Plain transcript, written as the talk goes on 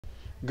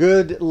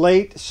Good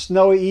late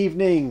snowy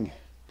evening,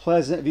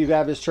 Pleasant View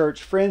Baptist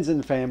Church, friends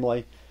and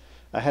family.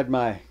 I had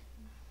my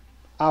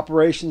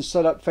operation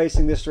set up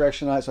facing this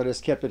direction tonight, so I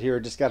just kept it here.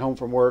 Just got home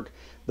from work.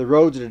 The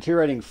roads are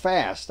deteriorating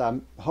fast. I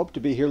hoped to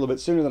be here a little bit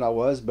sooner than I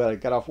was, but I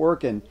got off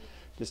work and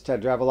just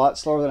had to drive a lot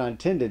slower than I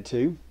intended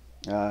to.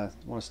 I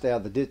want to stay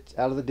out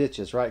of the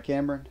ditches, right,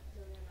 Cameron?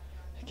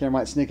 Cameron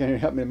might sneak in here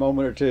and help me a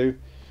moment or two.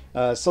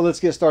 So let's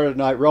get started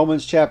tonight.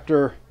 Romans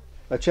chapters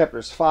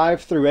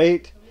 5 through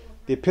 8.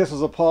 The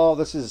Epistles of Paul.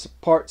 This is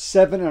part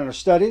 7 in our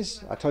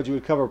studies. I told you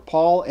we'd cover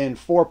Paul in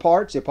 4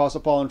 parts, the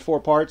Apostle Paul in 4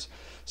 parts.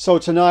 So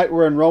tonight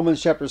we're in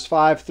Romans chapters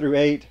 5 through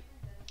 8.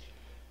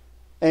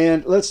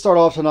 And let's start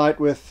off tonight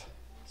with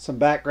some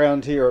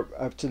background here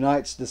of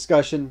tonight's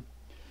discussion.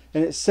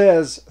 And it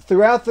says,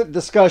 throughout the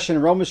discussion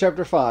in Romans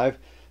chapter 5,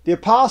 the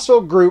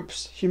apostle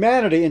groups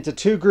humanity into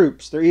 2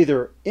 groups. They're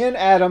either in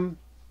Adam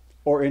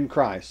or in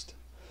Christ.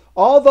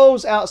 All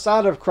those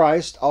outside of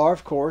Christ are,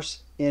 of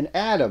course, in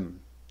Adam.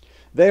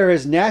 They are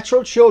his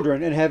natural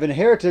children and have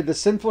inherited the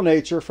sinful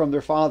nature from their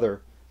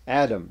father,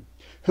 Adam,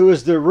 who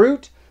is the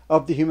root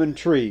of the human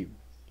tree.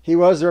 He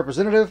was the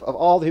representative of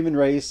all the human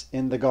race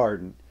in the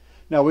garden.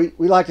 Now, we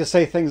like to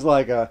say things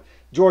like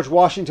George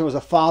Washington was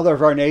the father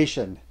of our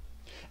nation.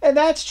 And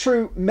that's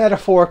true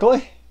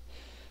metaphorically,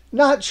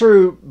 not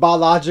true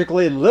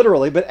biologically and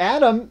literally, but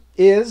Adam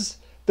is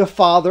the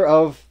father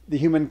of the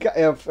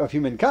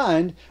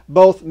humankind,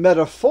 both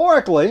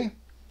metaphorically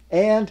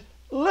and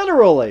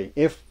literally.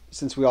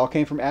 Since we all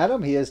came from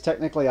Adam, he is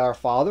technically our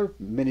father,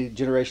 many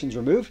generations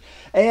removed.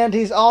 And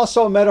he's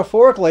also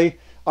metaphorically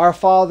our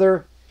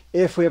father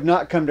if we have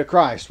not come to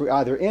Christ. We're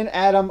either in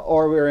Adam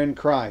or we're in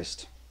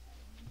Christ.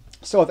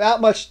 So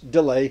without much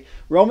delay,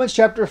 Romans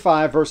chapter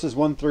 5, verses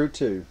 1 through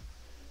 2.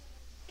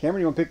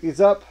 Cameron, you want to pick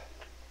these up?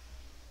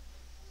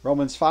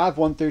 Romans 5,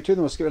 1 through 2,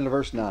 then we'll skip into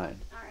verse 9.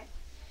 All right.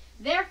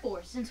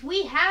 Therefore, since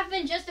we have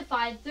been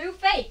justified through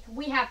faith,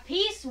 we have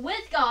peace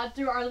with God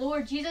through our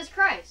Lord Jesus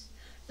Christ,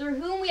 through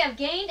whom we have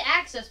gained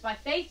access by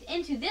faith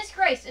into this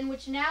grace in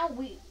which now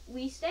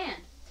we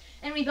stand.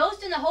 And we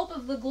boast in the hope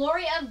of the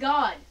glory of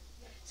God.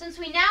 Since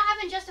we now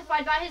have been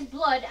justified by his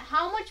blood,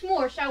 how much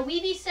more shall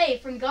we be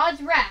saved from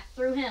God's wrath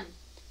through him?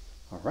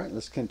 All right,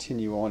 let's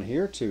continue on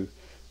here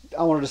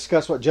I want to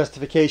discuss what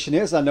justification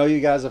is. I know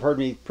you guys have heard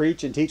me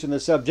preach and teach on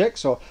this subject,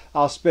 so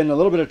I'll spend a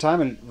little bit of time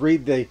and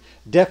read the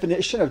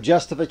definition of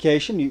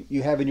justification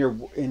you have in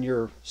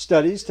your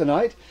studies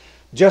tonight.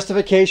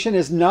 Justification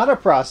is not a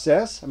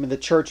process. The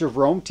Church of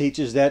Rome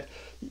teaches that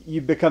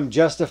you become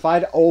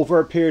justified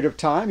over a period of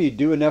time. You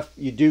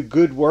do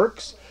good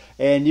works,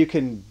 and you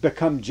can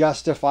become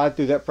justified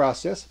through that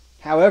process.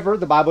 However,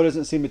 the Bible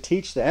doesn't seem to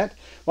teach that.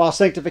 While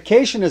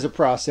sanctification is a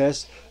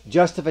process,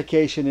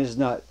 justification is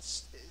not.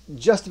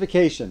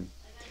 Justification.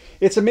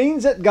 It's a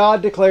means that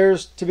God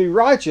declares to be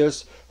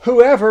righteous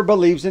whoever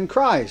believes in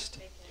Christ.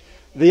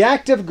 The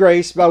act of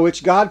grace by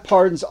which God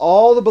pardons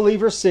all the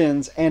believer's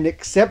sins and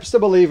accepts the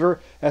believer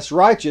as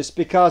righteous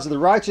because of the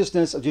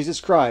righteousness of Jesus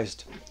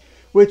Christ,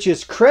 which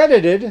is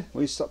credited,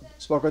 we spoke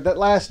about that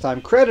last time,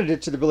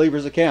 credited to the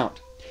believer's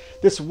account.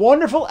 This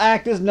wonderful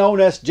act is known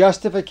as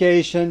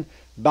justification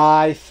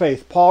by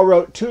faith. Paul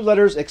wrote 2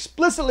 letters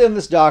explicitly on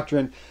this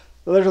doctrine,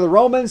 the letter to the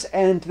Romans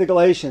and to the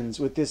Galatians,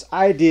 with this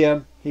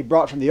idea he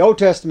brought from the Old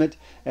Testament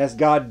as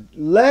God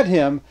led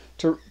him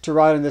to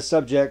write on this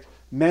subject.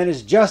 Man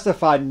is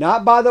justified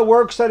not by the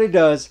works that he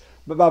does,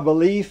 but by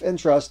belief and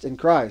trust in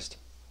Christ.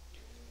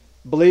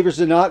 Believers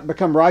do not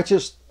become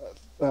righteous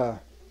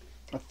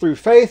through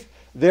faith.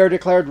 They're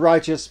declared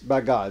righteous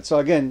by God. So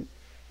again,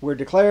 we're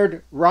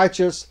declared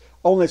righteous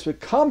only as we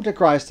come to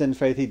Christ in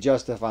faith. He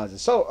justifies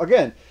us. So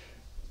again,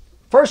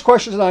 first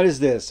question tonight is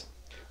this.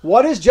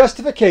 What is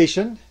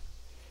justification,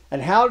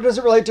 and how does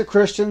it relate to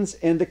Christians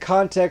in the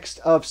context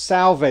of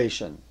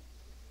salvation?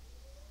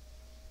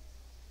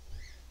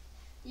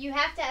 You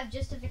have to have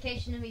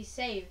justification to be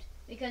saved,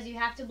 because you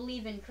have to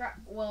believe in Christ.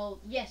 Well,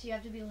 yes, you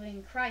have to believe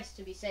in Christ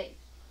to be saved.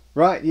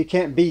 Right. You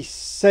can't be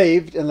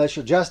saved unless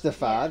you're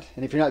justified. Yeah.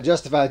 And if you're not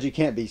justified, you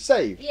can't be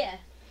saved. Yeah.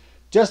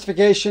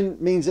 Justification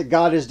means that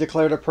God has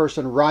declared a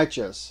person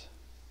righteous,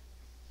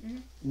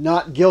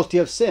 not guilty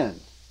of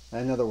sin.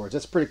 In other words,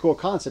 that's a pretty cool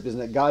concept,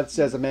 isn't it? God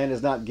says a man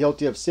is not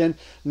guilty of sin.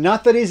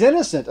 Not that he's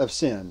innocent of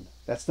sin.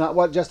 That's not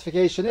what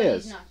justification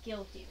is. He's not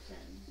guilty of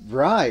sin.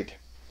 Right.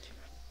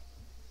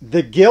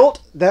 The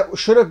guilt that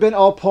should have been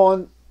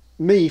upon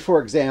me,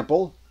 for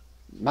example,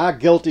 my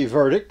guilty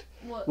verdict,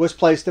 was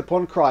placed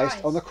upon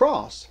Christ on the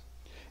cross.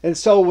 And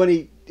so when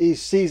he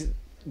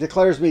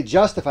declares me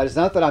justified, it's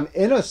not that I'm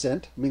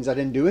innocent, it means I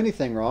didn't do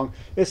anything wrong.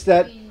 It's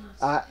that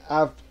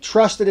I've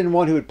trusted in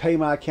one who would pay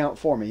my account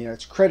for me.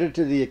 It's credited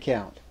to the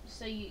account.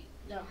 So you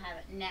don't have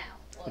it now.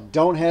 I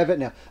don't have it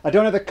now. I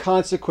don't have the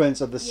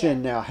consequence of the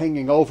sin now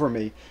hanging over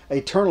me,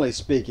 eternally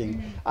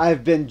speaking.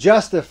 I've been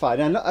justified.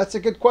 And that's a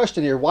good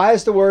question here. Why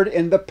is the word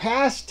in the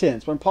past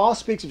tense? When Paul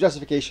speaks of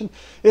justification,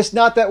 it's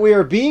not that we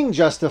are being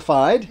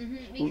justified.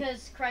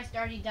 Because Christ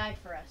already died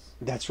for us.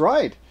 That's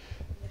right.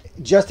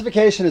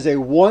 justification is a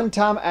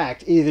one-time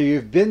act. Either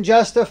you've been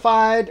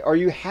justified or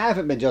you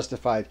haven't been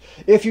justified.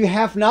 If you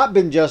have not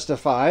been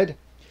justified,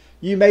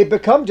 you may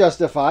become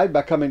justified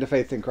by coming to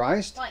faith in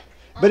Christ. Like,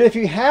 But if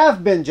you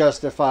have been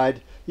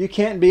justified, you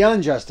can't be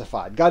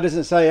unjustified. God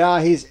doesn't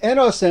say, he's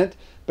innocent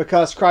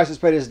because Christ has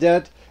paid his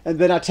debt, and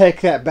then I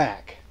take that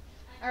back.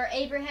 or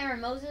Abraham or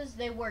Moses,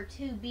 they were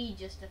to be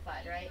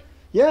justified, right?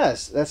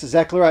 Yes, that's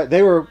exactly right.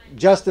 They were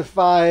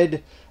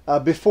justified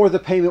before the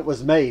payment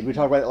was made. We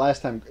talked about it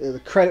last time.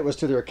 The credit was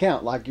to their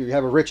account. Like you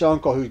have a rich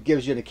uncle who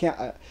gives you an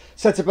account,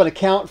 sets up an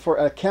account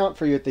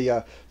for you at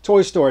the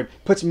toy store, and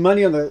puts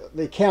money on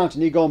the account,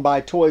 and you go and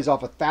buy toys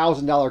off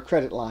 $1,000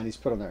 credit line he's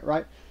put on there,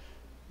 right?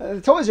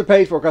 The toys are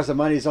paid for because the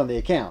money's on the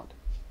account.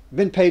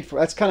 Been paid for.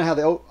 That's kind of how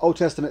the Old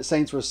Testament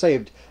saints were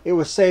saved. It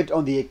was saved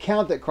on the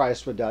account that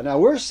Christ would die. Now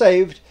we're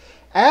saved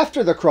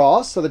after the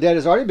cross, so the debt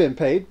has already been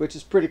paid, which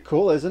is pretty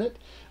cool, isn't it?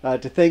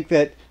 To think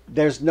that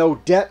there's no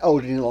debt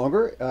owed any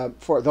longer.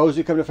 For those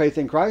who come to faith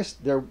in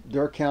Christ,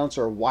 their accounts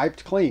are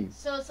wiped clean.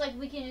 So it's like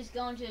we can just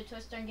go into a toy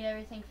store and get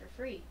everything for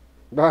free.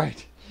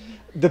 Right.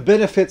 The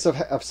benefits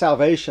of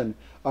salvation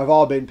have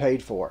all been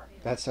paid for.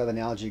 That's how the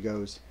analogy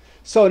goes.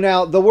 So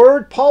now the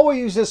word, Paul will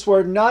use this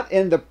word not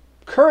in the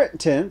current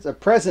tense, a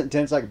present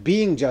tense, like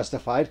being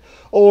justified,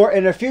 or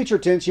in a future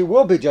tense, you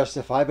will be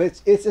justified,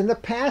 but it's in the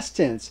past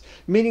tense,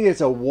 meaning it's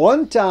a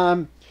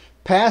one-time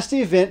past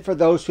event for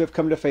those who have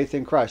come to faith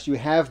in Christ. You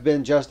have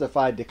been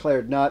justified,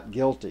 declared not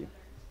guilty.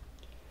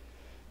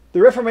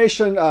 The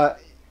Reformation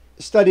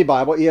Study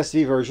Bible,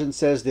 ESV version,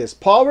 says this: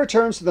 Paul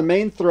returns to the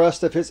main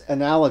thrust of his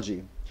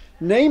analogy.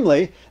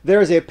 Namely, there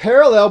is a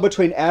parallel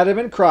between Adam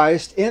and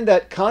Christ in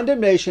that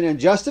condemnation and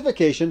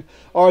justification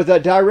are the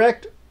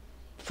direct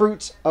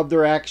fruits of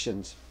their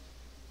actions.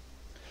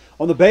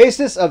 On the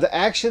basis of the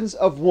actions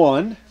of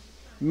one,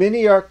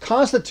 many are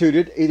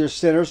constituted either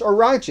sinners or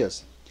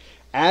righteous.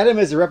 Adam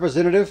is the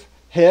representative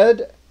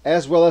head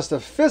as well as the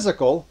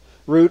physical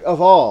root of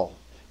all.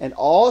 And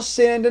all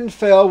sinned and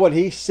fell when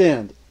he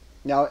sinned.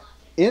 Now,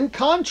 in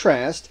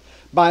contrast,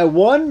 by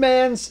one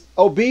man's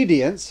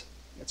obedience,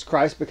 it's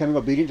Christ becoming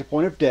obedient to the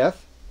point of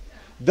death,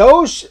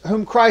 those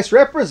whom Christ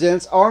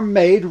represents are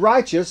made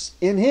righteous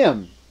in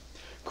him.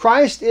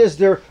 Christ is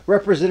their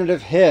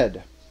representative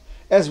head,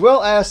 as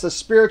well as the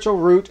spiritual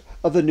root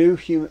of the new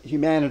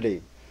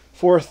humanity.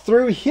 For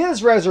through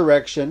his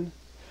resurrection,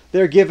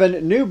 they're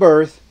given new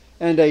birth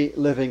and a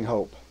living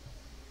hope.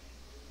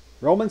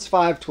 Romans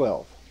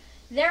 5:12.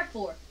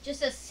 Therefore,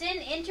 just as sin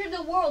entered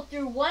the world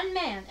through one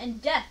man,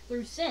 and death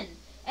through sin,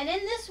 and in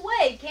this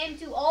way came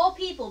to all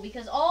people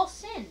because all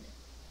sinned.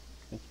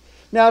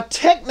 Now,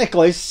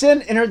 technically,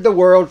 sin entered the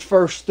world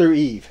first through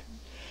Eve,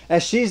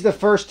 as she's the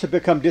first to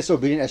become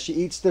disobedient, as she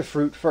eats the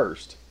fruit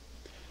first.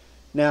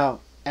 Now,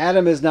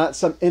 Adam is not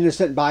some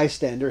innocent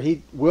bystander.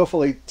 He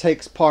willfully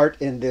takes part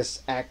in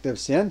this act of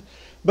sin.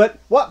 But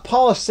what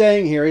Paul is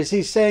saying here is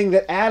he's saying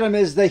that Adam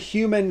is the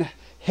human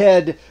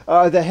head,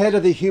 the head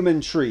of the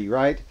human tree,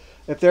 right?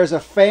 If there's a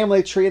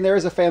family tree, and there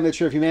is a family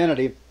tree of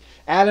humanity,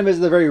 Adam is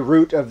the very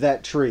root of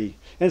that tree.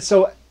 And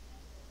so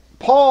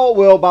Paul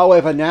will, by way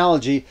of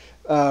analogy,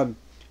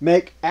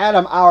 make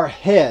Adam our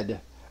head,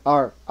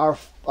 our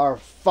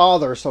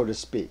father, so to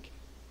speak.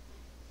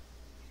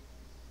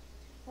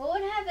 What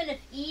would happen if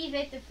Eve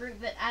ate the fruit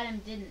but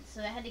Adam didn't?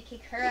 So they had to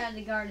kick her out of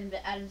the garden,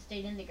 but Adam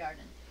stayed in the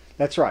garden.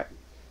 That's right.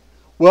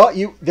 Well,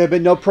 there'd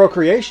been no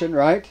procreation,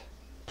 right?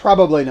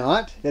 Probably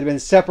not. They'd been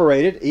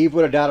separated. Eve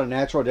would have died a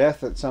natural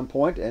death at some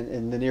point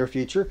in the near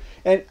future.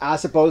 And I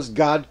suppose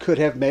God could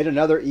have made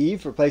another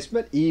Eve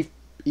replacement, Eve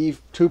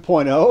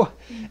 2.0,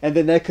 and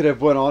then they could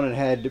have went on and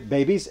had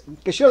babies.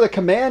 Because the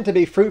command to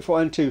be fruitful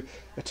and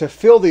to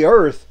fill the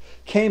earth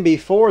came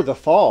before the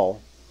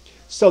fall.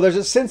 So there's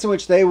a sense in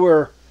which they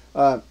were,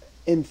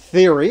 in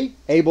theory,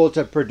 able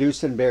to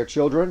produce and bear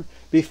children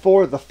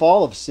before the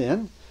fall of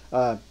sin.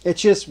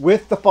 It's just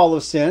with the fall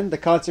of sin, the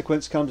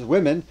consequence comes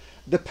women,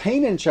 the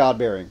pain in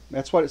childbearing.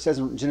 That's what it says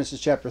in Genesis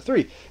chapter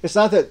 3. It's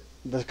not that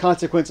the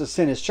consequence of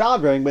sin is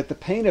childbearing, but the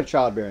pain of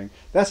childbearing.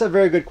 That's a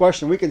very good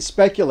question. We can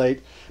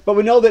speculate, but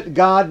we know that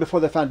God, before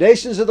the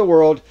foundations of the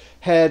world,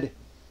 had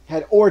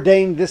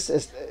ordained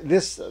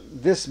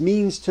this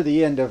means to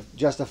the end of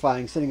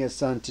justifying, sending his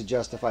son to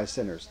justify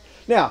sinners.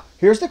 Now,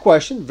 here's the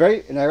question.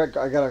 And I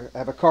gotta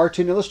have a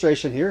cartoon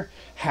illustration here.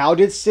 How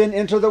did sin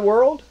enter the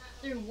world?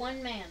 Through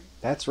one man.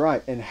 That's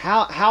right. And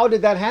how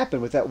did that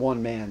happen with that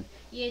one man?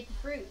 He ate the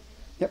fruit.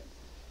 Yep.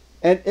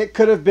 And it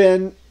could have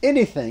been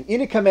anything,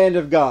 any command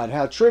of God.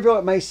 How trivial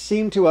it may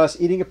seem to us,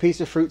 eating a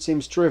piece of fruit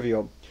seems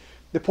trivial.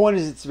 The point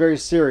is it's very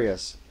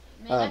serious.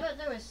 Man, I bet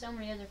there was so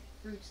many other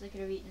fruits they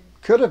could have eaten.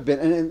 Could have been.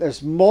 And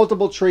there's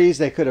multiple trees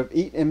they could have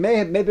eaten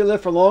and maybe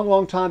lived for a long,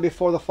 long time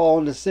before the fall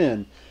into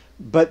sin.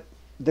 But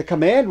the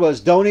command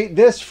was, don't eat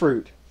this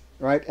fruit,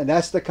 right? And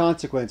that's the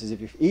consequences. If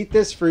you eat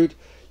this fruit,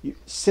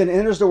 sin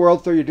enters the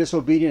world through your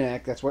disobedient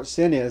act. That's what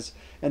sin is.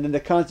 And then the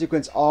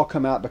consequence all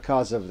come out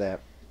because of that.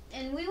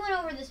 And we went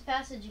over this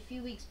passage a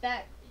few weeks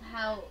back,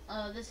 how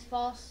this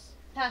false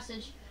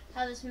passage,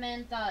 how this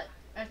man thought,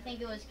 I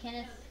think it was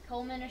Kenneth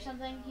Coleman or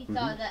something, he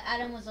thought that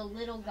Adam was a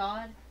little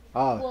God.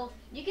 Oh, Well,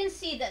 you can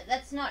see that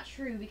that's not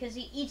true because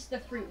he eats the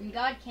fruit and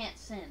God can't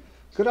sin.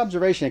 good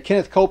observation. And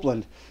Kenneth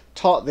Copeland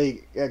taught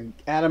the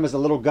Adam as a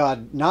little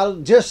God,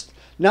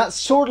 not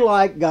sort of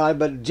like God,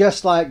 but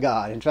just like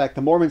God. In fact,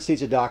 the Mormons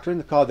teach a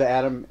doctrine called the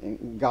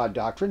Adam God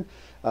doctrine.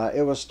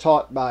 It was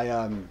taught by,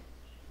 it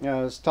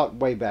was taught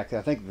way back there.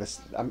 I think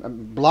this.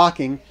 I'm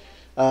blocking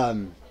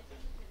on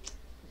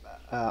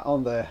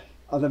the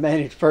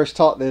man who first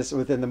taught this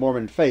within the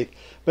Mormon faith,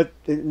 but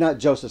not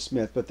Joseph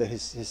Smith, but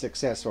his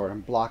successor.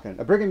 I'm blocking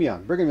it. Brigham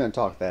Young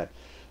taught that.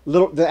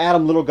 The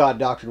Adam little God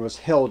doctrine was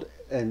held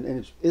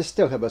and is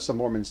still held by some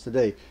Mormons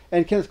today.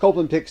 And Kenneth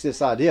Copeland picks this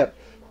idea up.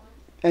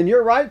 And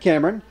you're right,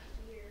 Cameron.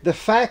 The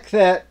fact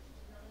that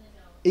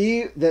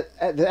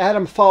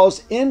Adam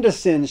falls into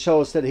sin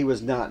shows that he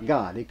was not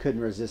God. He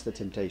couldn't resist the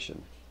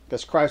temptation.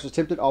 Because Christ was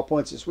tempted at all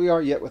points as we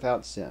are, yet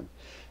without sin.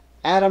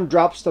 Adam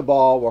drops the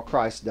ball while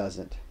Christ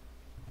doesn't.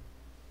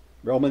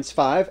 Romans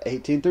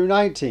 5:18 through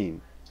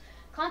 19.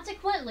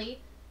 Consequently,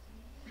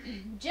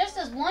 just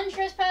as one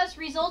trespass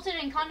resulted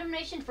in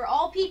condemnation for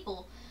all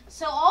people,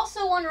 so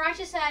also one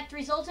righteous act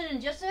resulted in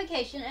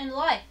justification and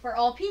life for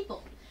all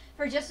people.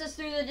 For just as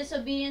through the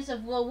disobedience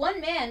of the one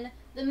man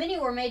the many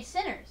were made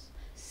sinners,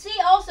 see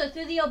also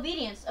through the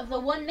obedience of the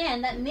one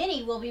man that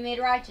many will be made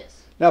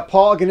righteous. Now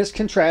Paul again is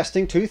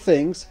contrasting two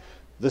things.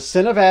 The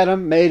sin of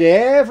Adam made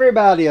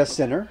everybody a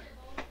sinner.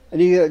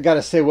 And you got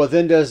to say, well,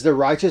 then does the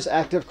righteous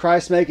act of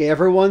Christ make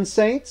everyone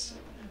saints?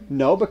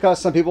 No,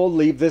 because some people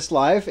leave this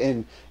life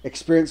and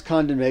experience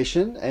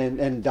condemnation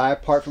and die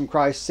apart from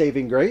Christ's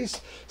saving grace.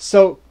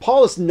 So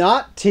Paul is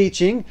not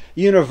teaching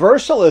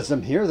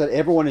universalism here, that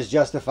everyone is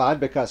justified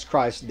because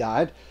Christ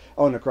died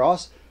on the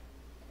cross.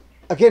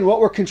 Again,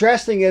 what we're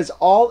contrasting is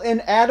all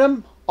in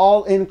Adam,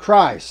 all in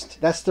Christ.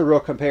 That's the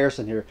real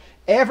comparison here.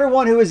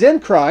 Everyone who is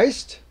in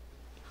Christ,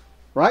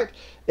 right,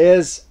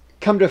 is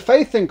come to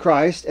faith in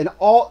Christ, and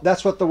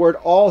that's what the word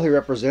all here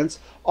represents.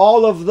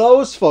 All of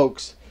those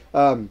folks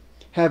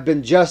have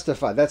been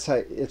justified. That's how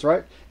it's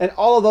right. And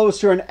all of those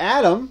who are in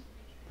Adam,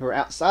 who are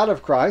outside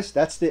of Christ,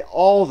 that's the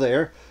all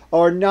there,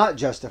 are not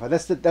justified.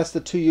 That's the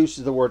two uses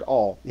of the word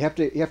all. You have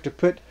to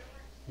put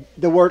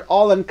the word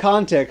all in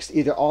context,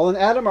 either all in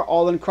Adam or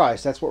all in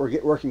Christ. That's what we're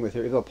working with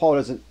here. Though Paul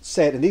doesn't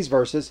say it in these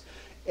verses,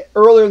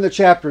 earlier in the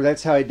chapter,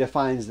 that's how he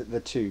defines the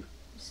two.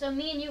 So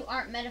me and you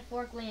aren't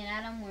metaphorically in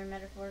Adam, we're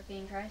metaphorically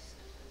in Christ?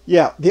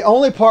 Yeah, the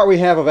only part we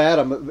have of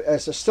Adam,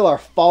 as still our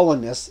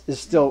fallenness, is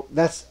still,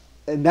 that's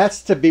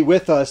to be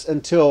with us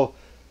until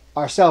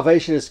our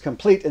salvation is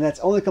complete, and that's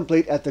only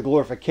complete at the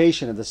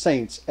glorification of the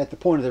saints at the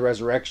point of the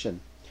resurrection.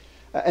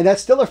 And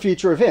that's still a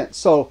future event.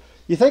 So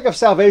you think of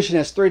salvation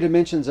as three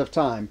dimensions of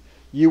time.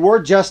 You were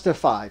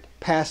justified,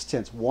 past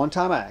tense,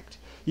 one-time act.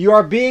 You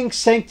are being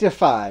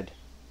sanctified,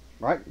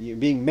 right? You're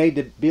being made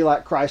to be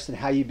like Christ in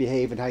how you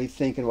behave and how you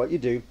think and what you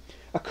do.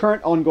 A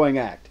current ongoing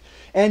act.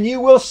 And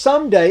you will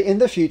someday in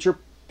the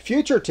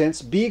future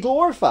tense, be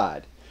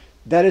glorified.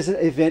 That is an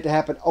event to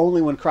happen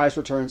only when Christ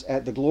returns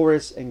at the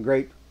glorious and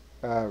great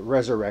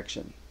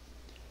resurrection.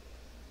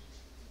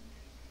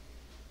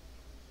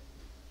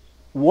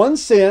 One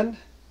sin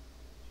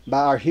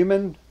by our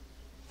human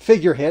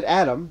figurehead,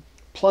 Adam,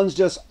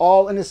 plunged us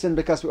all into sin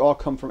because we all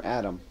come from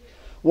Adam.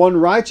 One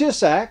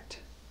righteous act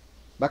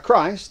by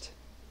Christ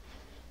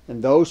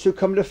and those who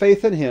come to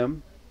faith in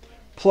Him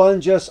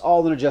plunge us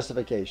all into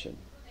justification.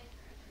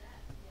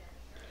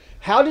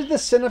 How did the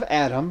sin of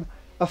Adam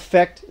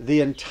affect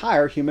the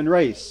entire human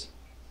race?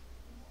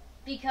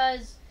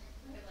 Because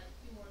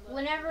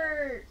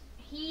whenever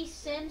he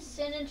sinned,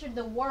 sin entered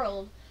the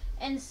world,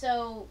 and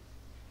so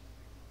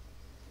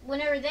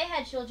whenever they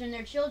had children,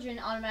 their children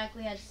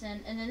automatically had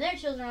sin, and then their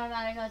children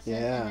automatically had sin,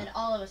 and then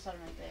all of us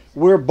automatically had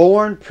sin. We're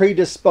born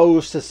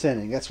predisposed to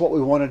sinning. That's what we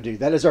want to do.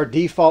 That is our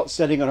default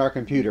setting on our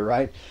computer,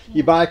 right? Yeah.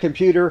 You buy a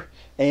computer,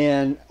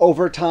 and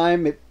over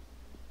time,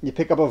 you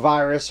pick up a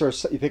virus or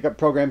you pick up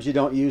programs you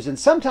don't use. And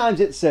sometimes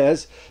it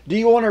says, do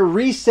you want to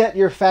reset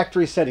your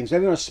factory settings?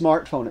 Maybe on a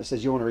smartphone it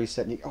says you want to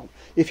reset. And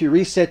if you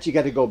reset, you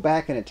got to go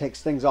back and it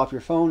takes things off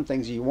your phone,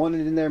 things you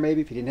wanted in there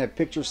maybe. If you didn't have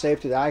pictures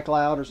saved to the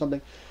iCloud or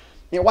something.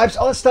 It wipes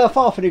all that stuff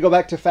off and you go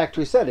back to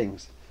factory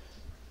settings.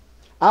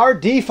 Our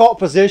default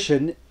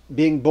position,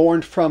 being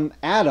born from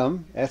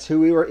Adam, that's who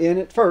we were in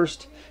at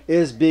first,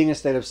 is being in a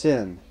state of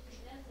sin.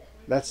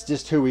 That's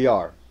just who we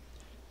are.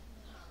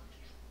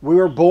 We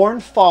were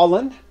born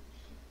fallen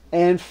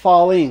and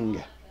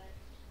falling.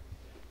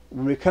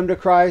 When we come to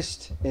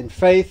Christ in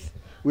faith,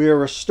 we are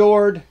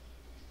restored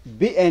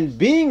and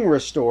being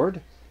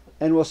restored,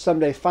 and will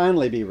someday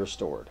finally be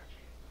restored.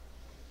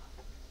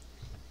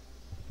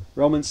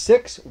 Romans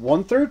 6,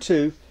 1 through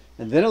 2,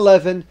 and then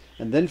 11,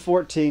 and then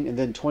 14, and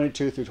then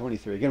 22 through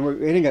 23. Again, we're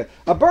getting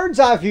a bird's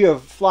eye view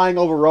of flying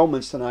over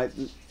Romans tonight.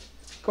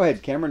 Go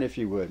ahead, Cameron, if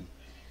you would.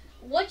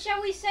 What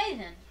shall we say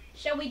then?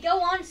 Shall we go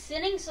on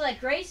sinning so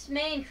that grace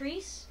may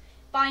increase?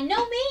 By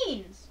no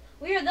means!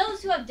 We are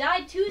those who have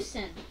died to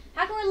sin.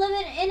 How can we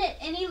live in it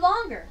any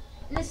longer?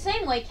 In the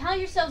same way, count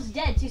yourselves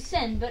dead to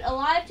sin, but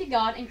alive to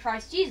God in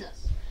Christ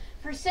Jesus.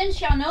 For sin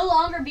shall no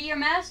longer be your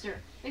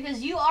master,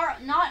 because you are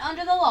not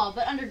under the law,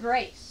 but under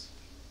grace.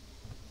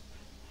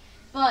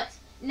 But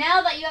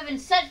now that you have been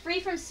set free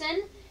from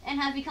sin and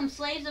have become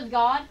slaves of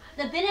God,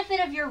 the benefit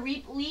of your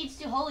reap leads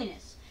to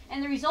holiness,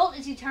 and the result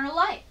is eternal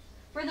life.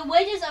 For the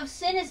wages of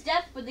sin is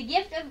death, but the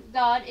gift of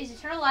God is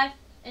eternal life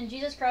in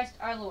Jesus Christ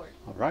our Lord.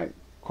 All right.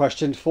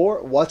 Question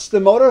 4. What's the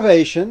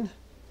motivation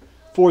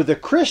for the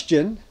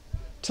Christian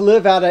to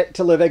live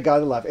a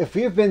godly life? If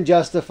you've been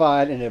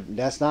justified and if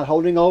that's not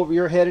holding over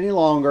your head any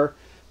longer,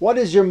 what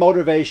is your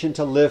motivation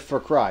to live for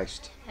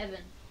Christ? Heaven.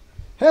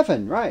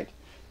 Heaven, right.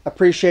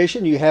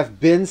 Appreciation. You have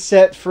been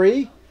set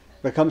free,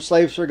 become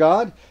slaves for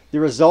God. The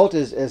result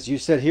is, as you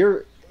said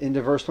here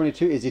into verse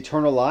 22, is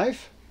eternal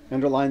life.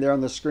 Underlined there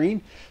on the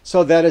screen.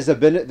 So that is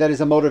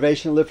a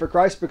motivation to live for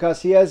Christ,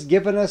 because He has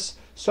given us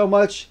so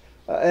much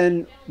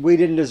and we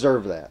didn't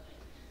deserve that.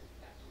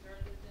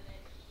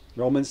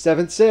 Romans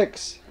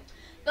 7:6.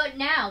 But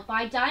now,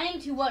 by dying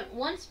to what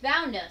once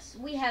bound us,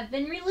 we have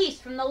been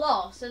released from the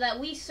law, so that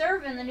we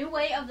serve in the new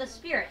way of the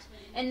Spirit,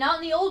 and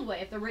not in the old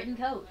way of the written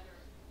code.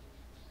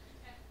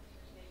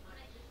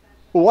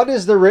 What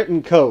is the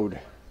written code?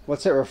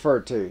 What's it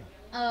referred to?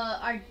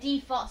 Our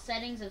default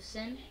settings of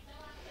sin.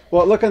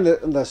 Well, look on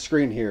the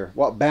screen here.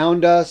 What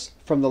bound us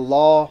from the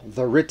law,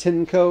 the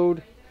written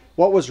code?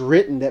 What was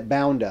written that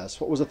bound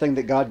us? What was the thing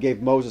that God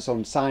gave Moses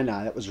on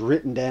Sinai that was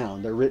written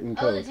down, the written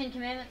code? Oh, the 10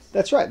 Commandments?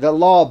 That's right. The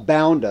law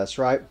bound us,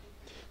 right?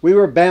 We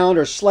were bound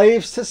or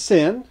slaves to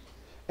sin,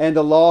 and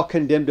the law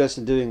condemned us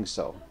in doing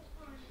so.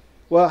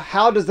 Well,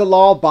 how does the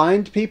law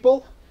bind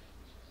people?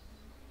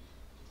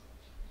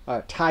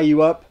 Tie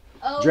you up,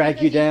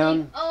 drag you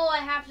down. I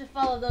have to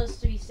follow those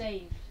to be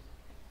saved.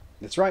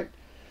 That's right.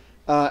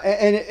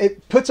 And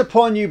it puts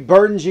upon you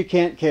burdens you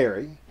can't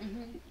carry.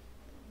 Mm-hmm.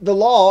 The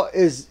law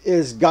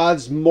is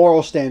God's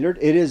moral standard.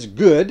 It is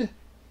good,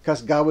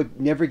 because God would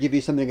never give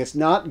you something that's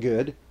not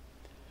good.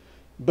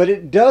 But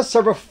it does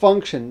serve a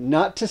function,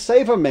 not to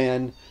save a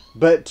man,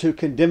 but to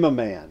condemn a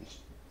man.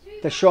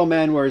 To show a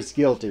man where he's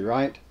guilty,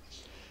 right?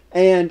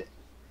 And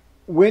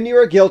when you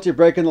are guilty of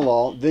breaking the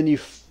law, then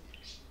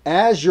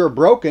as you're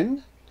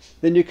broken,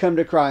 then you come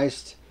to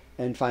Christ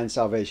and find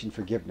salvation,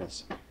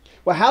 forgiveness.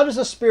 Well, how does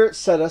the Spirit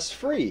set us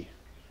free?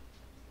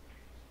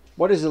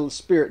 What does the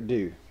Spirit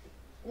do?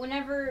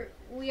 Whenever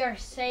we are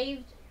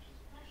saved,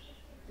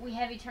 we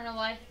have eternal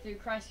life through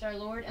Christ our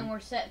Lord, and we're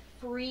set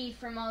free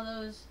from all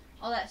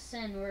that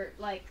sin. We're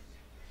like,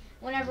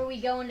 whenever we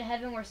go into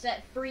heaven, we're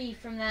set free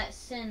from that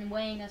sin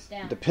weighing us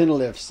down. The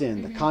penalty of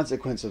sin, Mm-hmm. the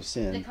consequence of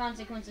sin. The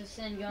consequence of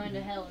sin, going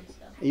to hell and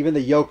stuff. Even the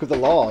yoke of the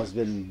law has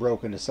been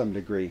broken to some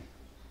degree.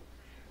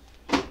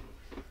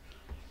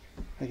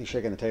 I think he's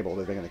shaking the table,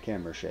 they're making the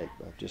camera shake,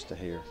 but just a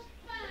hair.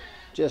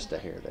 Just a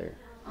hair there.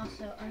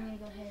 Also, I'm going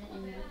to go ahead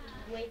and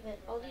wave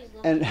it. All these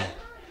And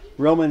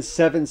Romans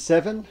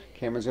 7:7.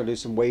 Cameron's going to do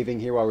some waving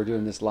here while we're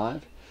doing this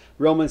live.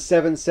 Romans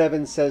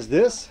 7:7 says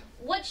this.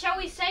 What shall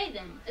we say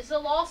then? Is the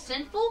law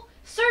sinful?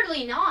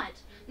 Certainly not.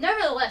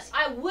 Nevertheless,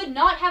 I would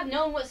not have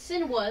known what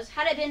sin was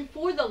had it been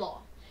for the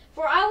law.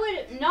 For I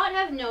would not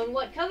have known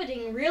what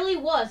coveting really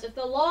was if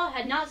the law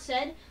had not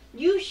said,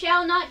 "You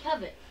shall not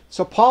covet."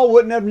 So Paul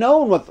wouldn't have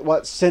known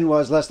what sin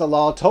was unless the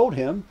law told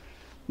him.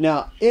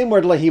 Now,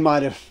 inwardly he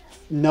might have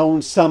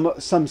known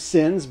some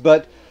sins,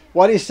 but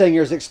what he's saying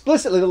here is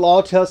explicitly the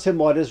law tells him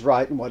what is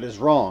right and what is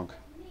wrong.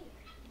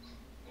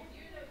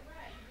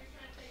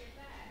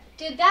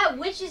 Did that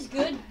which is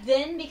good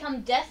then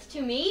become death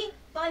to me?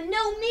 By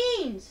no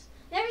means.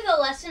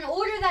 Nevertheless, in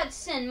order that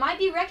sin might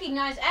be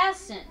recognized as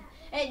sin,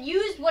 it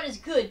used what is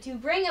good to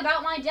bring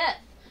about my death,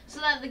 so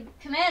that the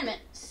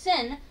commandment,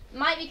 sin,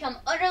 might become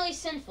utterly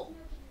sinful.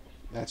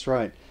 That's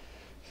right.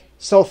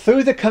 So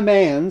through the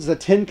commands, the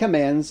 10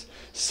 commands,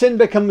 sin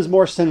becomes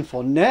more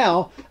sinful.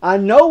 Now, I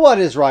know what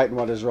is right and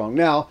what is wrong.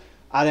 Now,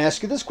 I'd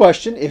ask you this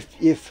question. If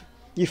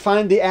you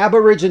find the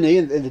Aborigine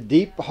in the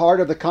deep heart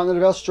of the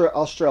continent of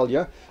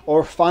Australia,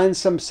 or find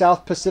some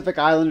South Pacific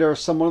Islander or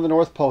someone on the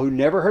North Pole who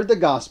never heard the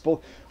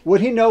gospel,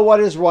 would he know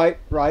what is right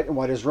and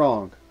what is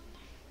wrong?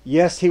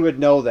 Yes, he would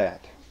know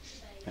that.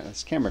 Now,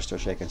 this camera's still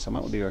shaking, so I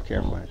might be very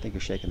careful. I think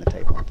you're shaking the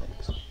table and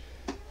things.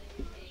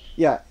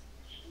 Yeah.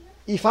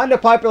 You find a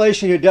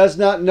population who did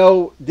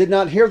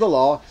not hear the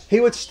law,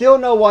 he would still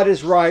know what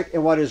is right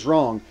and what is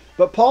wrong.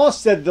 But Paul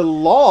said the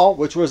law,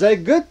 which was a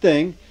good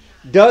thing,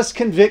 does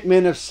convict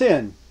men of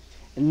sin.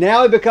 And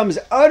now he becomes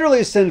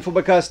utterly sinful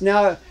because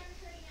now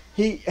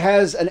he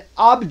has an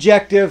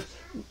objective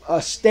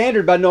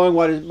standard by knowing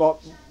what is,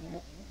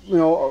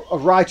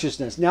 of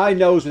righteousness. Now he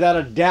knows without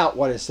a doubt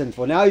what is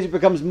sinful. Now he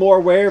becomes more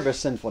aware of his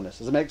sinfulness.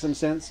 Does it make some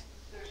sense?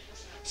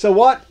 So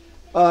what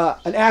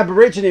an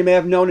Aborigine may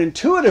have known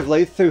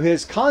intuitively through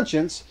his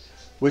conscience,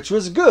 which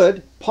was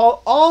good,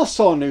 Paul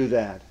also knew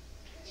that.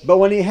 But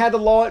when he had the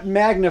law, it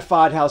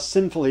magnified how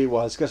sinful he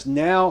was, because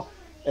now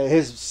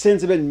his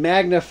sins have been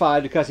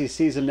magnified because he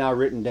sees them now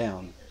written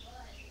down.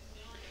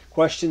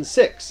 Question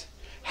 6.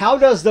 How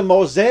does the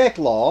Mosaic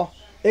law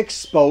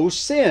expose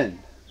sin?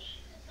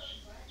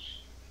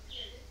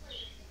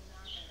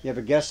 You have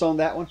a guess on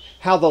that one?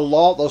 How the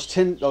law, those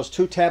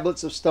 2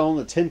 tablets of stone,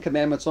 the 10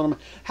 commandments on them,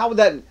 how would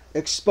that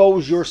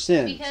expose your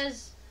sins?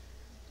 Because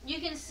you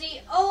can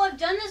see, oh, I've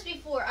done this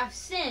before. I've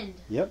sinned.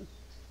 Yep.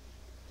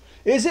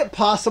 Is it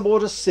possible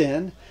to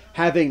sin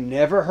having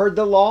never heard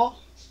the law?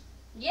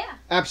 Yeah.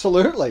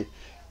 Absolutely.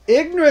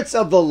 Ignorance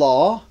of the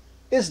law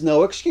is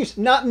no excuse.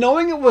 Not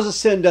knowing it was a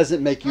sin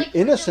doesn't make you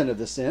innocent of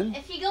the sin.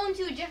 If you go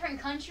into a different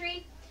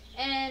country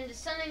and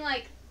something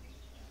like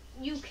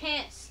you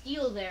can't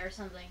steal there or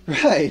something.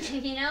 Right.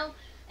 You know?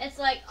 It's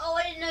like, oh,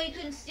 I didn't know you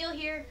couldn't steal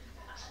here.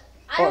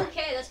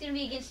 Okay, that's going to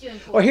be against you in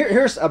court. Well,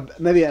 here's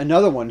maybe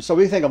another one. So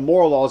we think a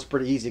moral law is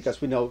pretty easy because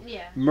we know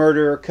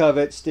murder,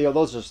 covet, steal,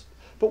 those are...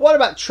 But what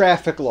about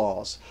traffic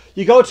laws?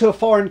 You go to a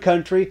foreign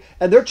country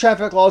and their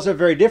traffic laws are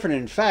very different.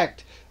 In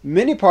fact,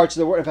 many parts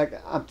of the world, in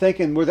fact, I'm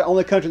thinking we're the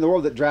only country in the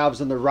world that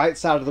drives on the right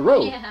side of the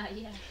road. Yeah,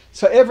 yeah.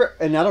 So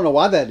and I don't know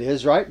why that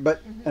is, right?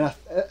 But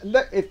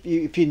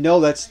if you know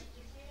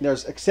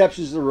there's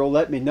exceptions to the rule,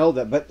 let me know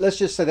that. But let's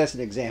just say that's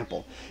an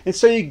example. And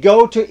so you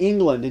go to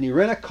England and you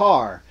rent a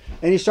car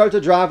and you start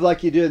to drive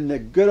like you did in the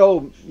good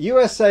old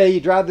USA. You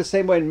drive the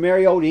same way in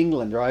merry old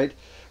England, right?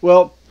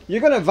 Well, you're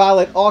going to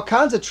violate all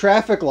kinds of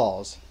traffic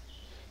laws.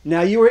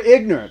 Now, you were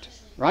ignorant,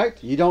 right?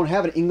 You don't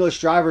have an English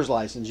driver's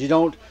license. You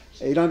don't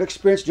have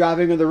experience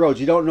driving on the roads.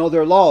 You don't know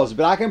their laws.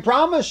 But I can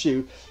promise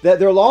you that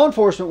their law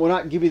enforcement will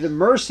not give you the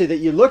mercy that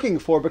you're looking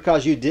for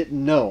because you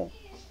didn't know.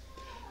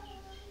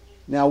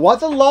 Now,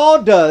 what the law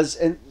does,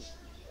 and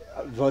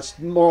what's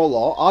moral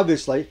law,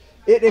 obviously,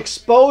 it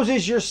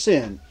exposes your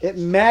sin. It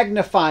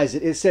magnifies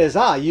it. It says,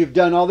 you've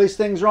done all these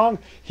things wrong.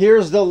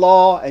 Here's the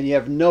law, and you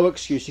have no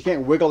excuse. You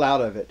can't wiggle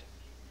out of it.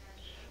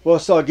 Well,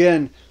 so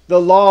again,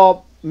 the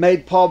law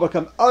made Paul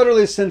become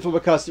utterly sinful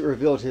because it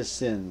revealed his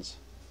sins.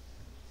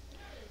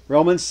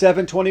 Romans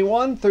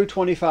 7:21 through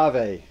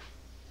 25a.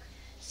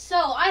 So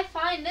I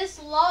find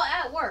this law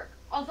at work.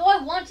 Although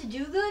I want to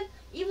do good,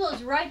 evil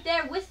is right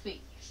there with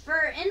me.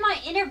 For in my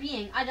inner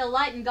being I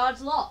delight in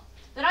God's law.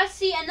 But I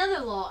see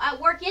another law at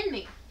work in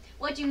me,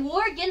 waging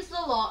war against the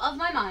law of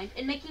my mind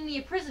and making me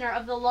a prisoner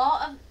of the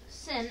law of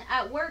sin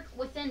at work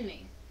within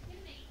me.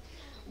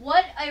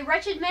 What a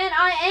wretched man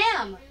I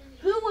am!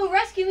 Who will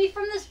rescue me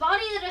from this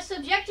body that is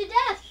subject to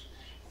death?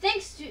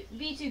 Thanks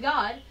be to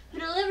God, who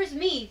delivers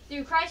me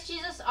through Christ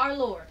Jesus our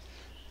Lord.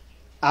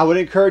 I would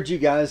encourage you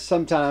guys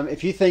sometime,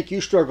 if you think you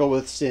struggle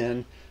with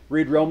sin,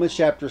 read Romans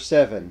chapter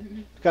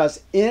 7.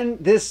 Because in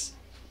this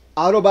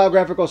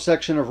autobiographical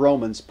section of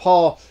Romans,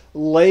 Paul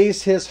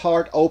lays his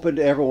heart open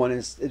to everyone.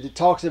 And it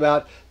talks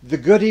about the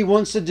good he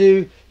wants to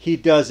do, he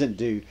doesn't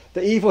do.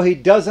 The evil he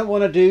doesn't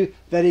want to do,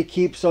 that he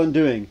keeps on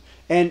doing.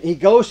 And he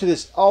goes to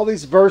all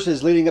these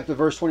verses leading up to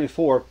verse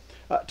 24,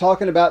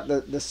 talking about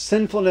the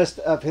sinfulness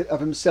of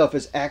himself,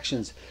 his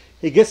actions.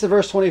 He gets to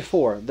verse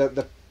 24,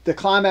 the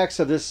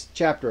climax of this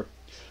chapter.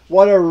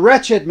 What a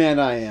wretched man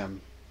I am.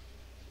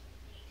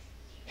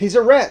 He's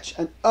a wretch,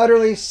 an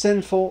utterly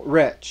sinful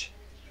wretch.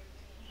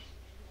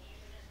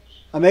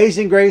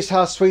 Amazing grace,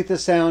 how sweet the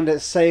sound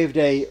that saved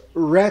a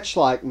wretch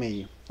like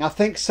me. I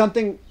think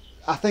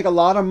a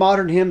lot of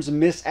modern hymns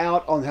miss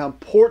out on how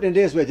important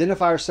it is we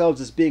identify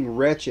ourselves as being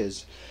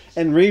wretches.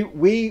 And we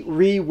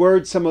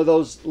reword some of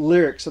those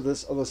lyrics of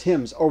those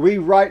hymns, or we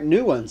write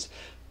new ones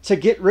to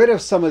get rid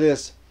of some of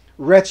this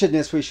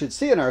wretchedness we should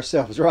see in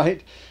ourselves,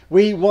 right?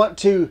 We want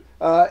to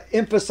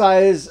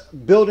emphasize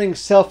building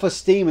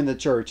self-esteem in the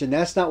church, and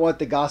that's not what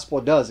the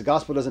gospel does. The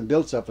gospel doesn't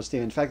build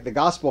self-esteem. In fact, the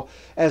gospel,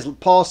 as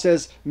Paul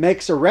says,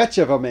 makes a wretch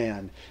of a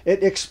man.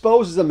 It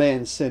exposes a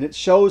man's sin. It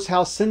shows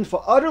how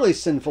sinful, utterly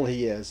sinful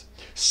he is.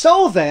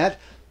 So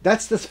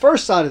that's the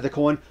first side of the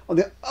coin. On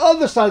the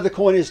other side of the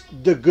coin is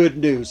the good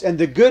news. And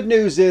the good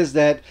news is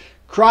that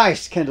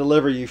Christ can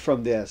deliver you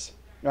from this.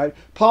 Right?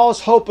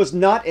 Paul's hope was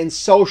not in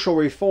social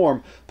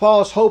reform.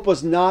 Paul's hope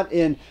was not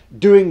in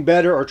doing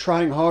better or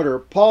trying harder.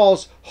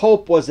 Paul's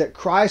hope was that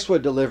Christ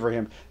would deliver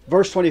him.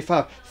 Verse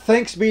 25,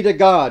 thanks be to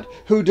God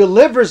who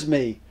delivers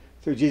me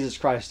through Jesus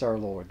Christ our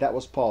Lord. That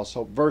was Paul's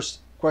hope.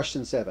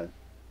 Question 7.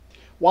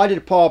 Why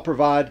did Paul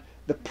provide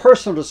the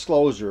personal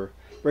disclosure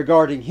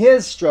regarding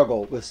his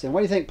struggle with sin?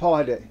 Why do you think Paul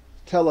had to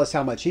tell us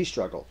how much he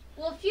struggled?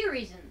 Well, a few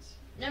reasons.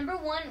 Number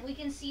one, we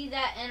can see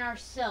that in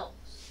ourselves.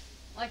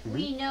 Like,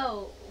 we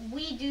know,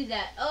 we do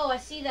that. Oh, I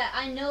see that.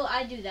 I know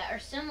I do that. Or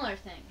similar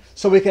things.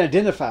 So we can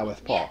identify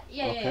with Paul.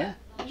 Yeah.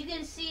 You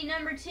can see,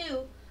 number two,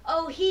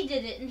 oh, he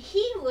did it. And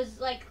he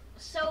was,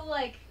 so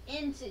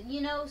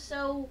into,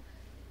 so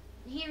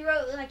he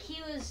wrote,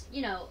 he was,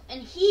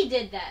 and he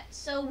did that.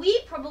 So we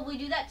probably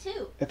do that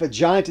too. If a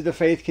giant of the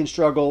faith can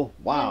struggle,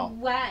 wow.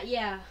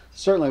 Yeah.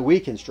 Certainly we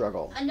can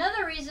struggle.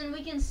 Another reason,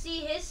 we can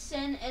see his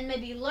sin and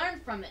maybe learn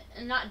from it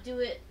and not do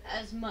it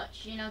as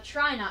much,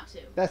 try not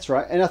to. That's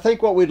right. And I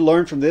think what we'd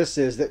learn from this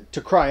is that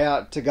to cry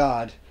out to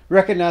God,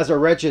 recognize our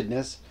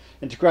wretchedness,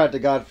 and to cry out to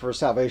God for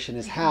salvation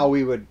is how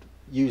we would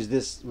use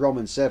this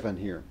Romans 7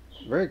 here.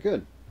 Very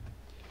good.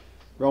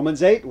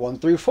 Romans 8, 1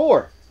 through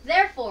 4.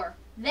 Therefore,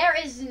 there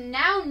is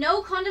now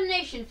no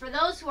condemnation for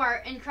those who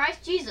are in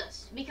Christ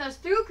Jesus, because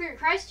through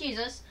Christ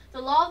Jesus,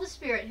 The law of the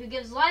Spirit who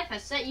gives life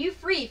has set you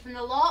free from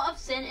the law of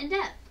sin and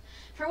death.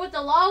 For what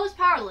the law was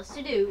powerless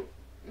to do,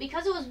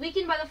 because it was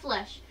weakened by the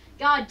flesh,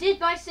 God did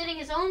by sending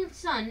his own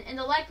Son in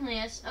the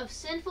likeness of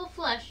sinful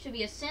flesh to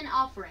be a sin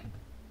offering.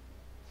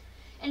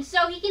 And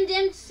so he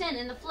condemned sin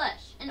in the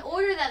flesh, in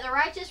order that the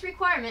righteous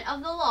requirement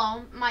of the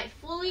law might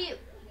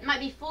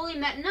be fully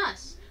met in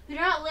us, who do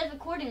not live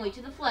accordingly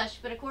to the flesh,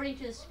 but according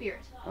to the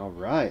Spirit. All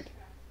right.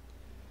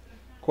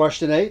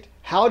 Question 8.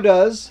 How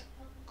does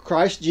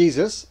Christ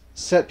Jesus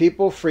set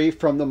people free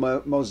from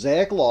the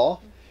Mosaic law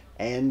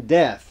and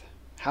death?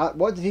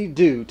 What did he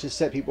do to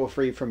set people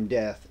free from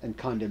death and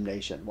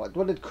condemnation? What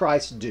did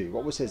Christ do?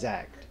 What was his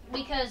act?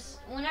 Because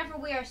whenever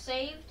we are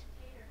saved,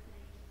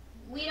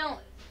 we don't,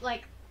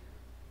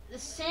 the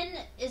sin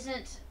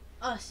isn't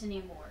us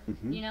anymore.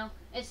 Mm-hmm. You know?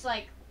 It's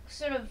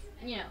sort of,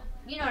 you know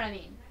what I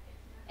mean.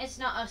 It's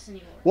not us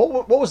anymore.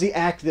 What was the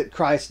act that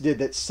Christ did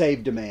that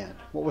saved a man?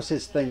 What was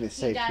his thing that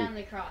saved you? He died you? on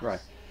the cross.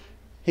 Right.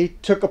 He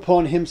took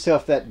upon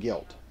himself that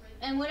guilt.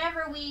 And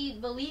whenever we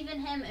believe in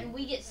him and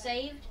we get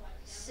saved,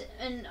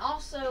 and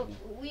also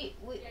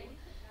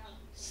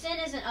sin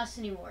isn't us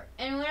anymore.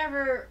 And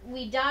whenever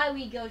we die,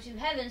 we go to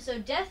heaven, so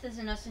death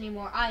isn't us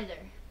anymore either.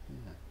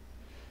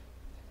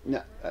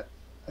 No,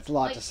 that's a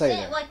lot to say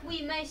there.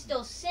 We may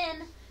still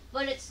sin,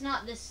 but it's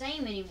not the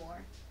same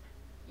anymore.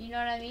 You know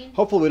what I mean?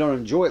 Hopefully we don't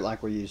enjoy it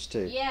like we used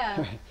to.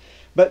 Yeah.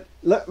 But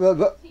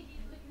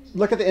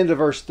look at the end of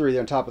verse 3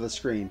 there on top of the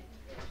screen.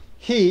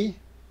 He,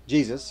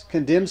 Jesus,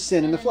 condemns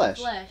sin in the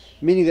flesh.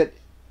 Meaning that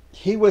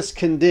he was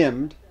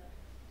condemned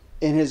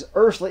in his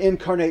earthly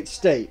incarnate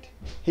state.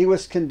 He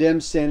was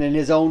condemned sin in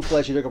his own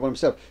flesh. He took upon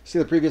himself. See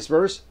the previous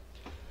verse?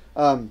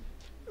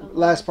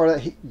 Last part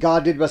of that,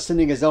 God did by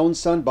sending his own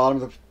Son,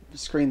 bottom of the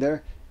screen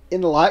there,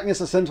 in the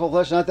likeness of sinful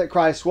flesh. Not that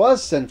Christ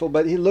was sinful,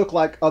 but he looked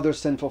like other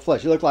sinful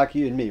flesh. He looked like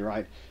you and me,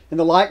 right? In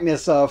the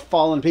likeness of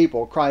fallen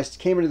people, Christ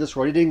came into this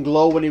world. He didn't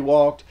glow when he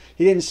walked.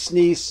 He didn't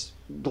sneeze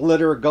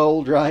glitter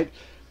gold, right?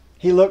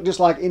 He looked just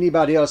like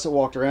anybody else that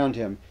walked around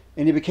him.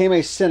 And he became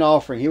a sin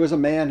offering. He was a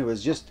man who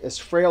was just as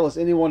frail as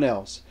anyone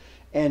else.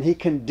 And he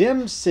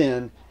condemned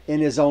sin in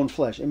his own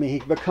flesh. I mean, he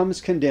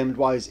becomes condemned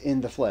while he's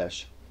in the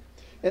flesh.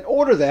 In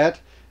order that,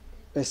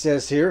 it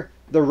says here,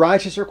 the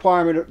righteous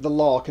requirement of the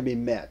law can be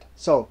met.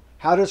 So,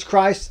 how does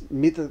Christ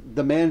meet the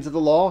demands of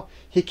the law?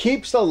 He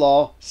keeps the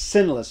law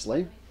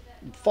sinlessly,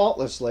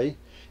 faultlessly,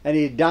 and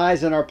he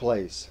dies in our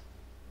place.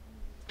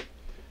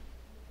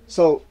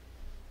 So,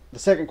 the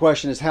second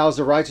question is, how is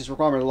the righteous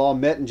requirement of the law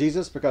met in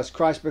Jesus? Because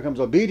Christ becomes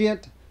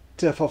obedient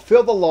to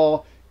fulfill the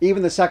law,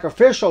 even the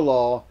sacrificial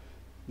law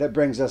that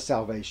brings us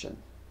salvation.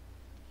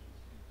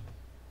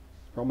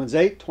 Romans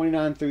 8,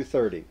 29 through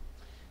 30.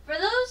 For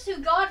those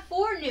who God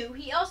foreknew,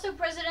 he also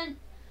predestined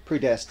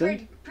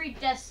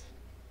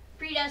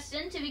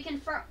to be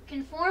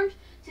conformed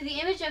to the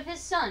image of his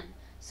Son,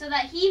 so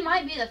that he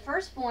might be the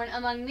firstborn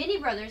among many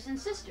brothers and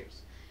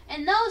sisters.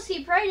 And those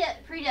he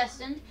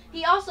predestined,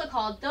 he also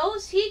called.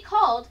 Those he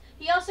called,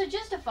 he also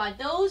justified.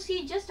 Those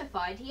he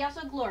justified, he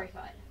also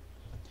glorified.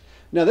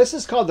 Now this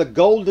is called the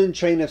golden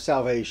chain of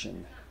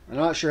salvation. I'm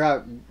not sure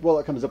how well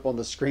it comes up on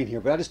the screen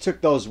here, but I just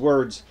took those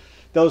words,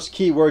 those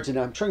key words, and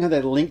I'm trying how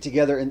they link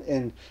together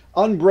in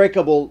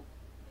unbreakable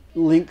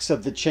links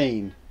of the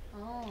chain.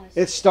 Oh,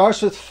 it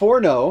starts with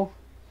foreknow.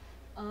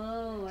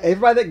 Oh.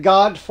 Everybody that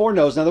God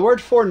foreknows. Now the word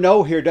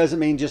foreknow here doesn't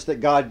mean just that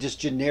God just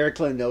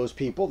generically knows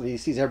people, that he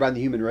sees everybody in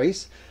the human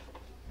race.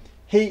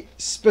 He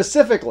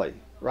specifically,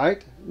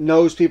 right,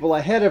 knows people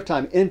ahead of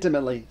time,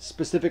 intimately,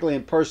 specifically,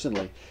 and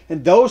personally.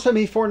 And those whom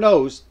he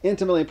foreknows,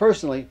 intimately and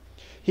personally,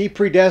 he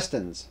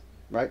predestines,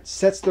 right,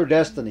 sets their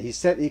destiny. He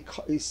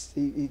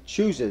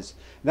chooses.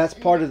 And that's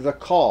part of the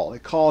call.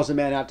 It calls a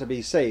man out to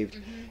be saved.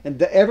 Mm-hmm.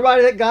 And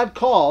everybody that God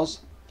calls,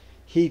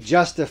 he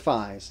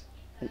justifies.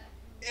 And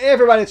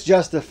everybody that's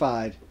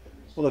justified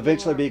will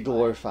eventually be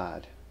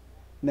glorified.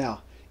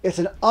 Now, it's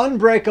an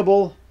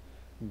unbreakable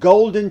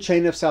golden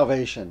chain of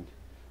salvation.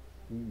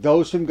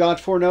 Those whom God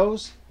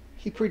foreknows,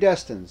 he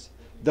predestines.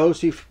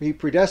 Those who he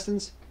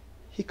predestines,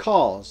 he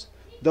calls.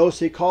 Those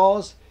he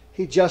calls,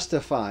 he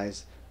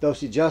justifies.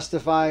 Those he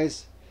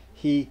justifies,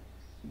 he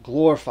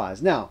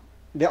glorifies. Now,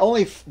 the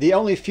only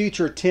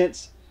future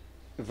tense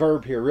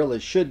verb here really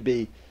should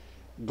be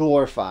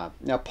glorify.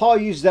 Now, Paul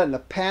uses that in the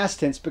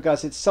past tense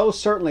because it's so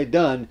certainly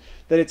done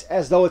that it's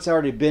as though it's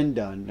already been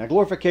done. Now,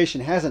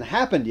 glorification hasn't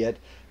happened yet,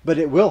 but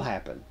it will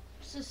happen.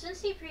 So since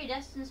he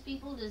predestines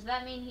people, does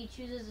that mean he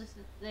chooses if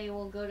they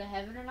will go to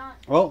heaven or not?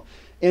 Well,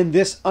 in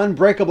this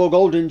unbreakable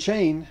golden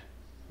chain,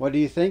 what do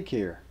you think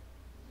here?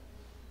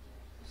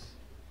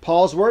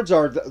 Paul's words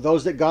are,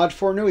 those that God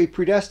foreknew, he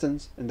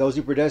predestines. And those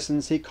he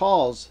predestines, he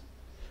calls.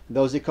 And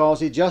those he calls,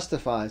 he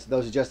justifies.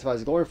 Those he justifies,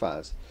 he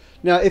glorifies.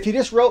 Now, if you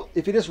just wrote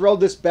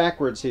this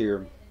backwards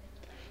here,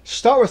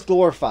 start with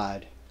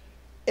glorified.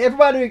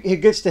 Everybody who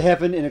gets to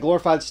heaven in a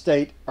glorified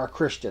state are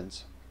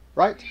Christians,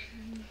 right?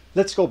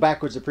 Let's go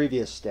backwards the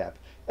previous step.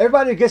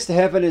 Everybody who gets to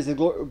heaven is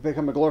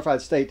become a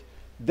glorified state.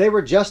 They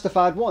were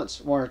justified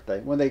once, weren't they?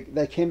 When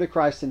they came to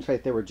Christ in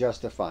faith, they were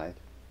justified.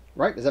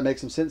 Right? Does that make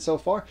some sense so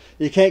far?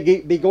 You can't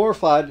be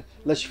glorified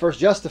unless you're first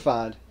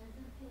justified.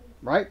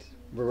 Right?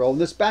 We're rolling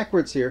this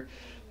backwards here.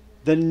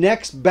 The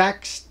next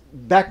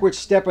backward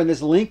step in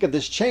this link of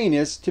this chain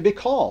is to be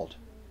called.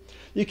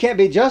 You can't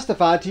be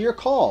justified till you're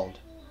called.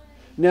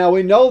 Now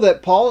we know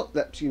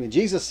that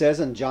Jesus says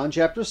in John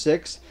chapter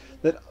 6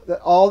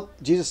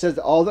 Jesus says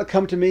that all that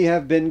come to me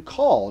have been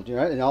called,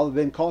 right? And all have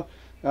been called.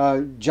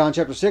 John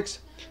chapter 6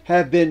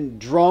 have been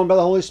drawn by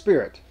the Holy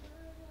Spirit.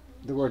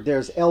 The word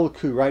there's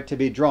elku, right? To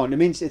be drawn. It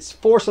means it's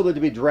forcibly to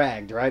be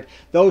dragged, right?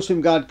 Those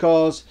whom God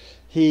calls,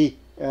 He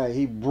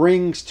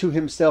brings to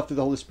Himself through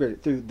the Holy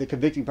Spirit, through the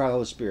convicting power of the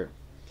Holy Spirit.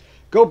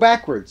 Go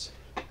backwards.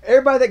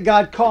 Everybody that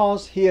God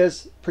calls, He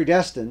has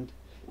predestined,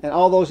 and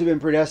all those who've been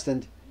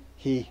predestined,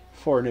 He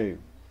foreknew.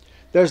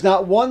 There's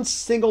not one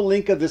single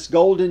link of this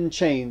golden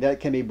chain that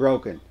can be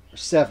broken or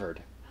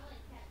severed.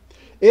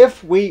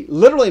 If we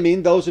literally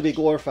mean those who be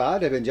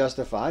glorified, have been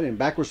justified, and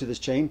backwards to this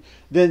chain,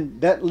 then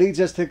that leads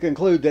us to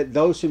conclude that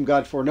those whom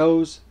God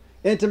foreknows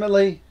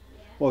intimately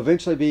will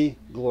eventually be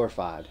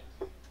glorified.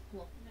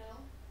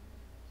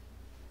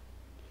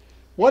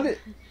 What?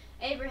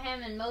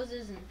 Abraham and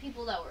Moses and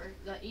people that were,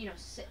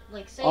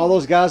 like saved. All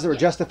those guys that were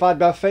justified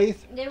by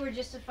faith? They were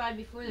justified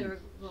before they were,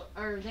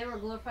 or they were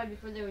glorified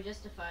before they were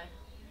justified.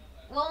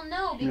 Well,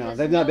 no, because no,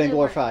 they've not been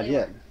glorified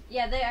yet.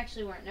 Yeah, they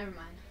actually weren't. Never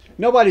mind.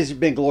 Nobody's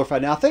been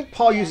glorified. Now, I think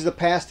Paul uses the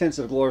past tense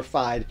of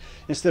glorified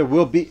instead of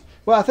will be.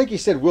 Well, I think he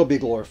said will be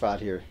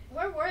glorified here.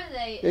 Where were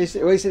they? He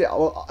said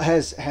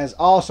has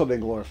also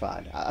been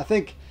glorified. I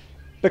think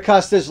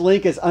because this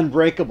link is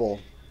unbreakable,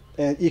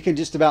 and you can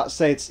just about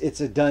say it's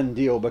a done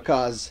deal,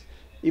 because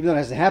even though it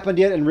hasn't happened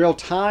yet in real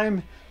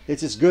time,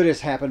 it's as good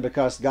as happened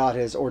because God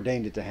has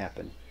ordained it to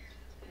happen.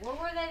 Where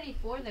were they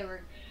before they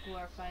were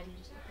glorified and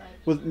justified?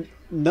 Well,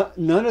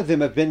 none of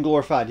them have been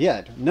glorified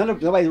yet.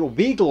 Nobody will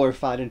be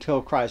glorified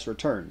until Christ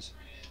returns.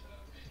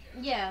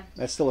 Yeah.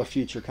 That's still a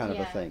future kind of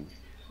a thing.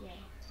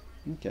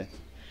 Yeah. Okay.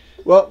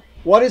 Well,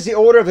 what is the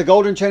order of the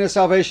golden chain of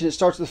salvation? It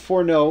starts with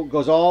foreknow,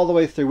 goes all the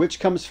way through. Which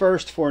comes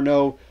first?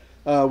 Foreknow.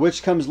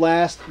 Which comes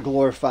last?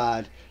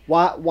 Glorified.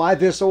 Why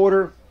this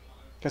order?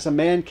 Because a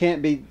man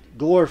can't be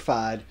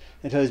glorified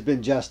until he's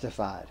been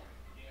justified.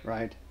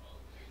 Right?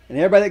 And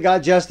everybody that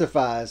God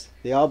justifies,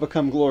 they all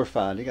become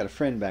glorified. You got a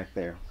friend back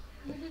there.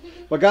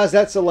 Well, guys,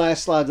 that's the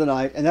last slide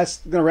tonight, and that's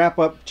going to wrap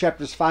up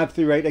chapters 5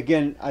 through 8.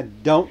 Again, I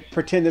don't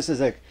pretend this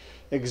is an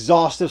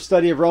exhaustive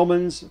study of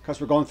Romans, because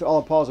we're going through all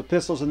of Paul's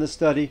epistles in this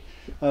study.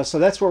 So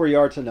that's where we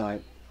are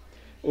tonight.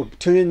 We'll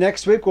tune in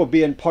next week. We'll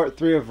be in part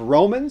 3 of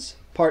Romans,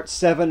 part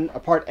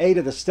 8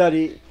 of the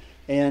study.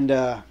 And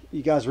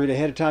you guys read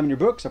ahead of time in your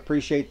books. I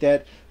appreciate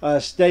that.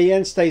 Stay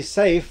in, stay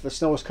safe. The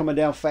snow is coming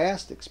down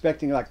fast.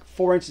 Expecting like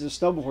 4 inches of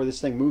snow before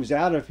this thing moves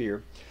out of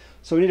here.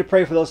 So we need to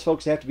pray for those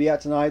folks that have to be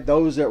out tonight.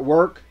 Those at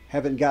work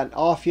haven't gotten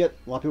off yet.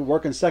 A lot of people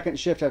working second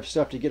shift have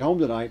stuff to get home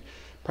tonight.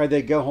 Pray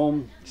they go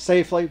home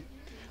safely.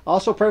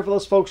 Also pray for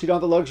those folks who don't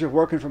have the luxury of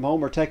working from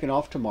home or taking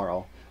off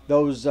tomorrow.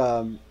 Those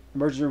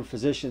emergency room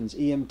physicians,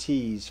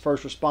 EMTs,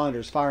 first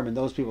responders, firemen,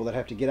 those people that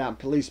have to get out, and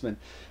policemen.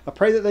 I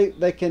pray that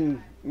they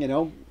can,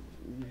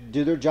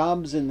 do their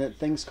jobs and that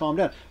things calm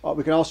down.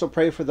 We can also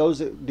pray for those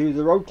that do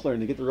the road clearing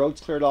to get the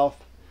roads cleared off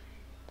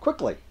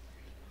quickly.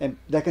 And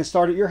that can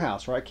start at your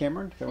house, right,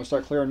 Cameron? If you want to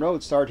start clearing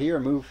roads, start here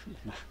and move.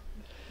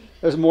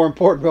 There's more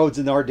important roads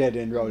than our dead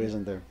end road,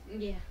 isn't there?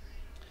 Yeah.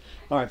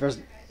 All right, if there's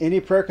any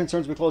prayer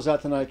concerns we close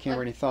out tonight,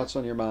 Cameron, any thoughts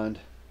on your mind?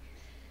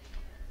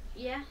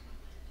 Yeah.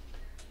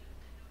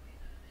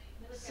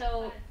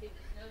 So,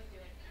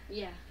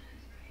 yeah.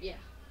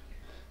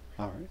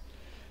 All right.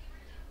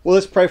 Well,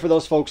 let's pray for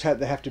those folks that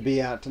have to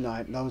be out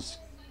tonight, and those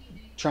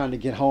trying to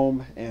get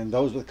home, and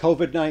those with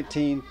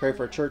COVID-19. Pray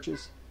for our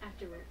churches.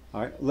 Afterward.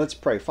 All right, let's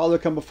pray. Father,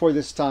 come before you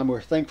this time. We're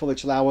thankful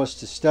that you allow us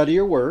to study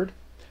your word.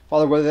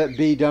 Father, whether that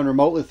be done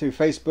remotely through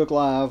Facebook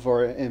Live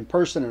or in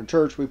person in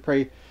church, we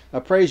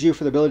praise you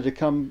for the ability to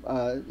come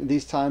in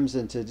these times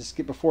and to just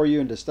get before you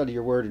and to study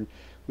your word. And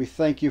we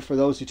thank you for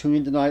those who tune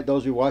in tonight,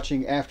 those who are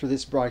watching after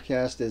this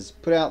broadcast is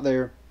put out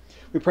there.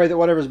 We pray that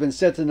whatever has been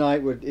said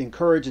tonight would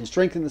encourage and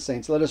strengthen the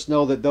saints. Let us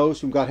know that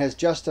those whom God has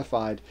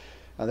justified,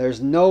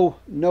 there's no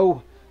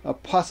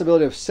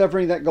possibility of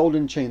severing that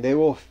golden chain. They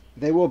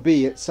will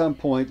be at some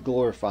point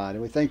glorified.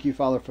 And we thank you,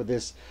 Father, for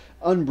this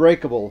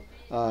unbreakable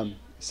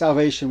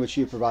salvation which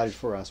you have provided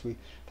for us.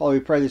 Father, we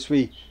pray this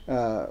we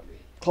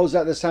close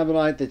out this time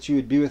tonight, that you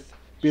would be with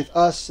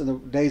us in the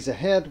days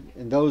ahead,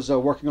 and those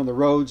working on the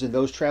roads and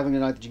those traveling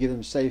tonight, that you give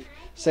them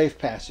safe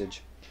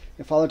passage.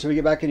 And Father, until we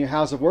get back in your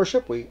house of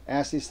worship, we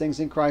ask these things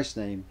in Christ's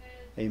name.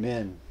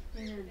 Amen.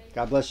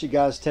 God bless you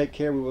guys. Take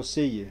care. We will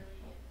see you.